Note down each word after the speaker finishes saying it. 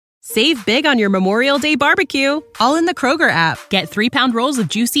Save big on your Memorial Day barbecue, all in the Kroger app. Get 3-pound rolls of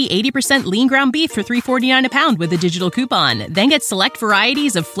juicy 80% lean ground beef for $3.49 a pound with a digital coupon. Then get select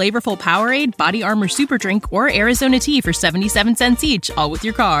varieties of flavorful Powerade, Body Armor Super Drink, or Arizona tea for 77 cents each, all with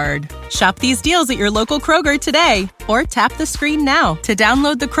your card. Shop these deals at your local Kroger today, or tap the screen now to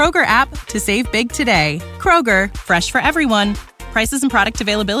download the Kroger app to save big today. Kroger, fresh for everyone. Prices and product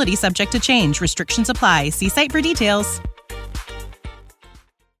availability subject to change. Restrictions apply. See site for details.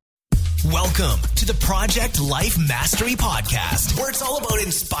 Welcome to the Project Life Mastery Podcast, where it's all about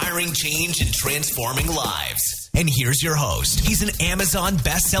inspiring change and transforming lives. And here's your host. He's an Amazon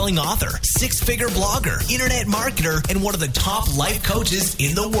best-selling author, 6-figure blogger, internet marketer, and one of the top life coaches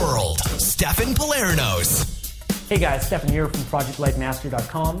in the world, Stefan Palernos. Hey guys, Stefan here from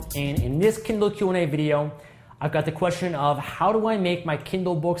ProjectLifeMastery.com, and in this Kindle Q&A video, I've got the question of how do I make my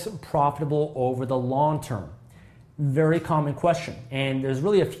Kindle books profitable over the long term? Very common question, and there's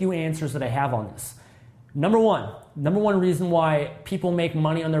really a few answers that I have on this. Number one reason why people make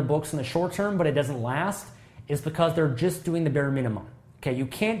money on their books in the short term but it doesn't last is because they're just doing the bare minimum. Okay, you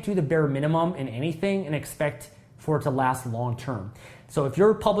can't do the bare minimum in anything and expect for it to last long term. So if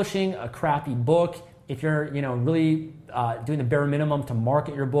you're publishing a crappy book, if you're really doing the bare minimum to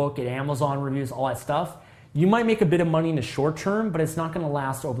market your book, get Amazon reviews, all that stuff, you might make a bit of money in the short term, but it's not going to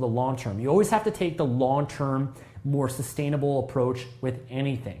last over the long term. You always have to take the long term, more sustainable approach with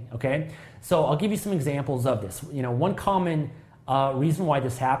anything, okay? So I'll give you some examples of this. One common reason why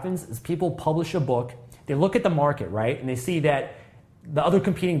this happens is people publish a book, they look at the market, right? And they see that the other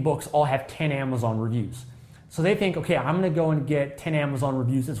competing books all have 10 Amazon reviews. So they think, okay, I'm gonna go and get 10 Amazon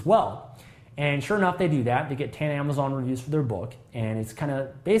reviews as well. And sure enough, they do that. They get 10 Amazon reviews for their book, and it's kind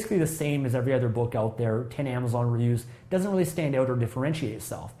of basically the same as every other book out there. 10 Amazon reviews, doesn't really stand out or differentiate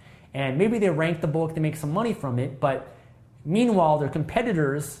itself. And maybe they rank the book, they make some money from it, but meanwhile, their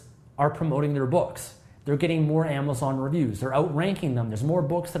competitors are promoting their books. They're getting more Amazon reviews. They're outranking them. There's more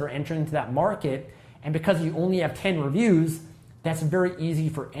books that are entering into that market, and because you only have 10 reviews, that's very easy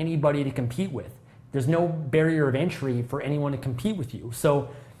for anybody to compete with. There's no barrier of entry for anyone to compete with you. So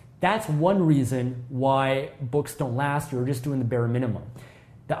that's one reason why books don't last. You're just doing the bare minimum.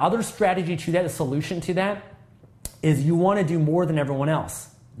 The other strategy to that, the solution to that, is you want to do more than everyone else.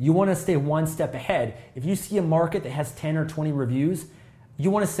 You want to stay one step ahead. If you see a market that has 10 or 20 reviews,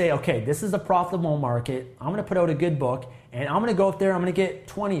 you want to say, okay, this is a profitable market. I'm going to put out a good book, and I'm going to go up there. I'm going to get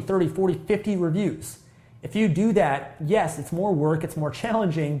 20, 30, 40, 50 reviews. If you do that, yes, it's more work, it's more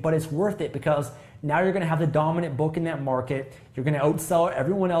challenging, but it's worth it because now you're going to have the dominant book in that market. You're going to outsell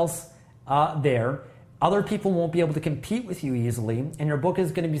everyone else there. Other people won't be able to compete with you easily, and your book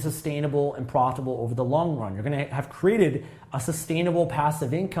is going to be sustainable and profitable over the long run. You're going to have created a sustainable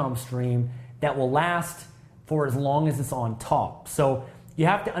passive income stream that will last for as long as it's on top. So you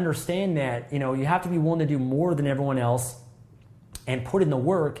have to understand that, you have to be willing to do more than everyone else and put in the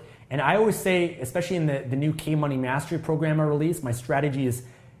work. And I always say, especially in the new K-Money Mastery program I released, my strategy is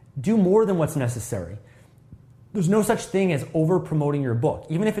do more than what's necessary. There's no such thing as over-promoting your book.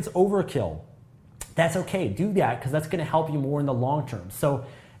 Even if it's overkill, that's okay. Do that because that's going to help you more in the long term. So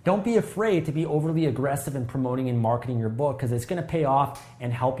don't be afraid to be overly aggressive in promoting and marketing your book because it's going to pay off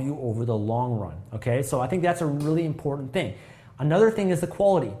and help you over the long run. Okay, so I think that's a really important thing. Another thing is the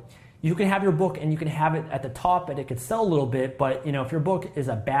quality. You can have your book and you can have it at the top and it could sell a little bit, but if your book is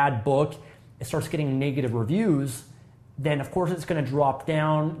a bad book, it starts getting negative reviews, then of course it's going to drop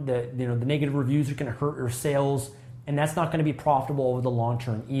down. The negative reviews are going to hurt your sales, and that's not going to be profitable over the long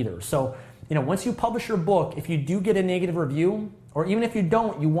term either. So once you publish your book, if you do get a negative review, or even if you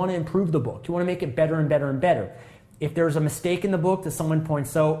don't, you want to improve the book. You want to make it better and better and better. If there's a mistake in the book that someone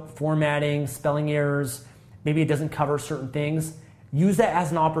points out, formatting, spelling errors, maybe it doesn't cover certain things, use that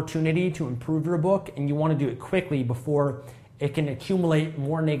as an opportunity to improve your book, and you want to do it quickly before it can accumulate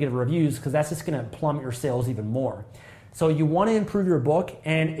more negative reviews because that's just going to plummet your sales even more. So you want to improve your book,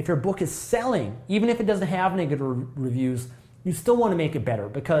 and if your book is selling, even if it doesn't have negative reviews, you still want to make it better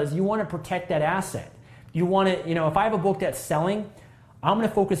because you want to protect that asset. You want to, if I have a book that's selling, I'm going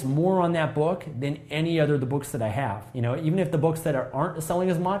to focus more on that book than any other of the books that I have. Even if the books that aren't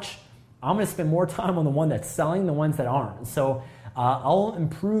selling as much, I'm going to spend more time on the one that's selling than the ones that aren't. So I'll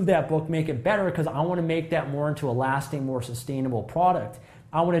improve that book, make it better because I want to make that more into a lasting, more sustainable product.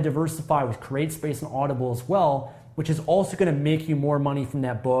 I want to diversify with CreateSpace and Audible as well, which is also going to make you more money from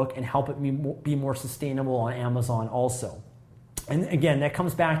that book and help it be more sustainable on Amazon also. And again, that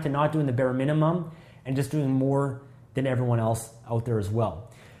comes back to not doing the bare minimum and just doing more than everyone else out there as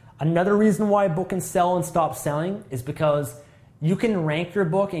well. Another reason why a book can sell and stop selling is because you can rank your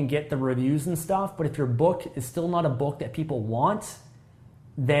book and get the reviews and stuff, but if your book is still not a book that people want,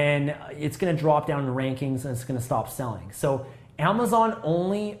 then it's going to drop down in rankings and it's going to stop selling. So Amazon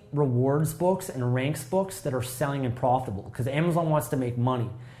only rewards books and ranks books that are selling and profitable because Amazon wants to make money.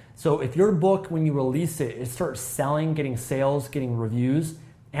 So if your book, when you release it, it starts selling, getting sales, getting reviews,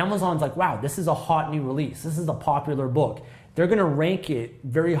 Amazon's like, wow, this is a hot new release. This is a popular book. They're going to rank it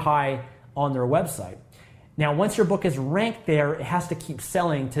very high on their website. Now, once your book is ranked there, it has to keep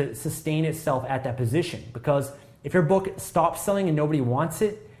selling to sustain itself at that position, because if your book stops selling and nobody wants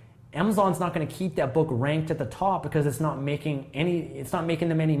it, Amazon's not going to keep that book ranked at the top because it's not making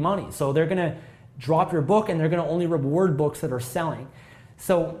them any money. So they're going to drop your book and they're going to only reward books that are selling.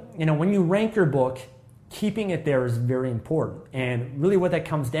 So, when you rank your book, keeping it there is very important. And really what that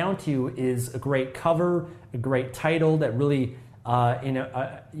comes down to is a great cover, a great title that really,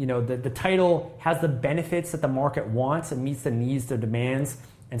 the title has the benefits that the market wants and meets the needs, the demands,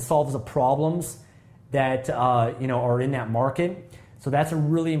 and solves the problems that, are in that market. So that's a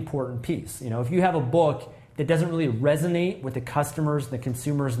really important piece. If you have a book that doesn't really resonate with the customers, the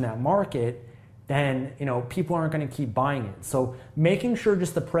consumers in that market, then people aren't going to keep buying it. So making sure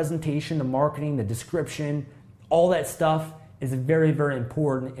just the presentation, the marketing, the description, all that stuff is very, very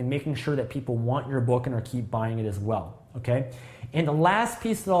important in making sure that people want your book and are keep buying it as well. Okay. And the last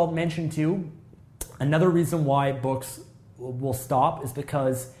piece that I'll mention too, another reason why books will stop is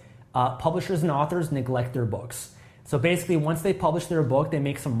because publishers and authors neglect their books. So basically, once they publish their book, they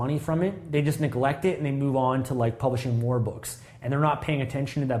make some money from it. They just neglect it and they move on to publishing more books, and they're not paying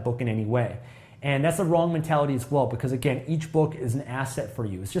attention to that book in any way. And that's a wrong mentality as well, because again, each book is an asset for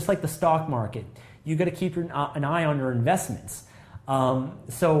you. It's just like the stock market. You got to keep an eye on your investments.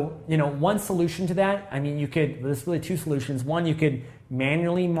 One solution to that, there's really two solutions. One, you could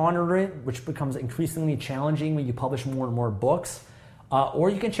manually monitor it, which becomes increasingly challenging when you publish more and more books. Or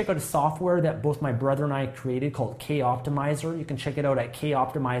you can check out a software that both my brother and I created called K-Optimizer. You can check it out at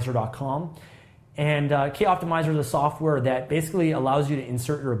koptimizer.com. And K-Optimizer is a software that basically allows you to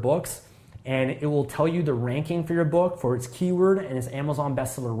insert your books, and it will tell you the ranking for your book for its keyword and its Amazon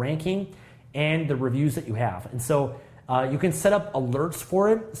bestseller ranking and the reviews that you have. And so you can set up alerts for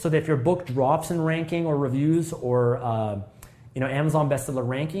it so that if your book drops in ranking or reviews or Amazon bestseller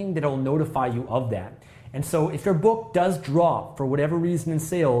ranking, that it will notify you of that. And so if your book does drop for whatever reason in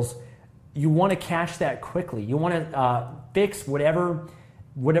sales, you want to catch that quickly. You want to fix whatever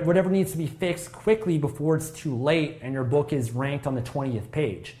needs to be fixed quickly before it's too late and your book is ranked on the 20th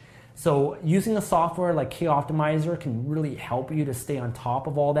page. So using a software like K-Optimizer can really help you to stay on top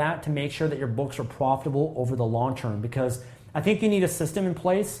of all that, to make sure that your books are profitable over the long term, because I think you need a system in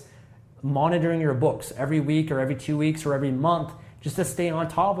place monitoring your books every week or every 2 weeks or every month, just to stay on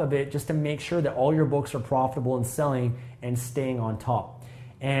top of it, just to make sure that all your books are profitable and selling and staying on top.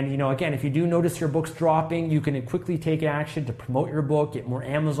 And again, if you do notice your book's dropping, you can quickly take action to promote your book, get more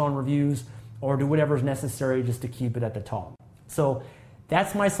Amazon reviews, or do whatever is necessary just to keep it at the top. So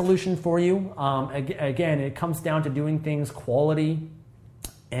that's my solution for you. Again, it comes down to doing things quality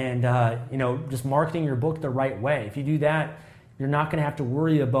and just marketing your book the right way. If you do that, you're not going to have to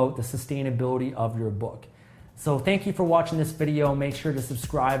worry about the sustainability of your book. So thank you for watching this video. Make sure to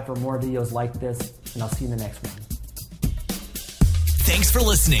subscribe for more videos like this, and I'll see you in the next one. Thanks for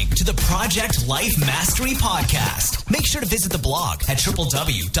listening to the Project Life Mastery Podcast. Make sure to visit the blog at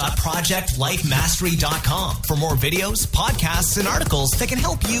www.projectlifemastery.com for more videos, podcasts, and articles that can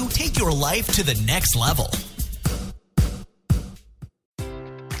help you take your life to the next level.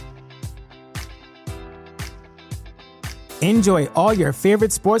 Enjoy all your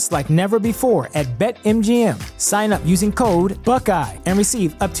favorite sports like never before at BetMGM. Sign up using code Buckeye and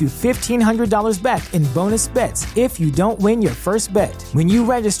receive up to $1,500 back in bonus bets if you don't win your first bet. When you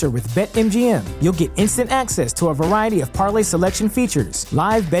register with BetMGM, you'll get instant access to a variety of parlay selection features,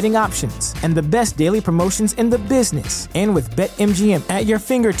 live betting options, and the best daily promotions in the business. And with BetMGM at your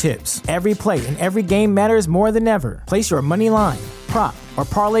fingertips, every play and every game matters more than ever. Place your money line, prop, or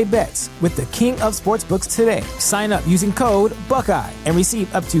parlay bets with the king of sportsbooks today. Sign up using code Buckeye and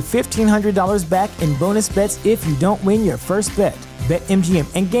receive up to $1,500 back in bonus bets if you don't win your first bet. BetMGM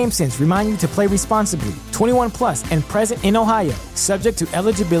and GameSense remind you to play responsibly. 21 plus and present in Ohio, subject to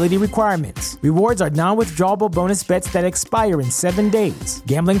eligibility requirements. Rewards are non-withdrawable bonus bets that expire in 7 days.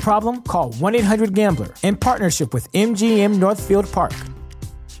 Gambling problem? Call 1-800-GAMBLER. In partnership with MGM Northfield Park.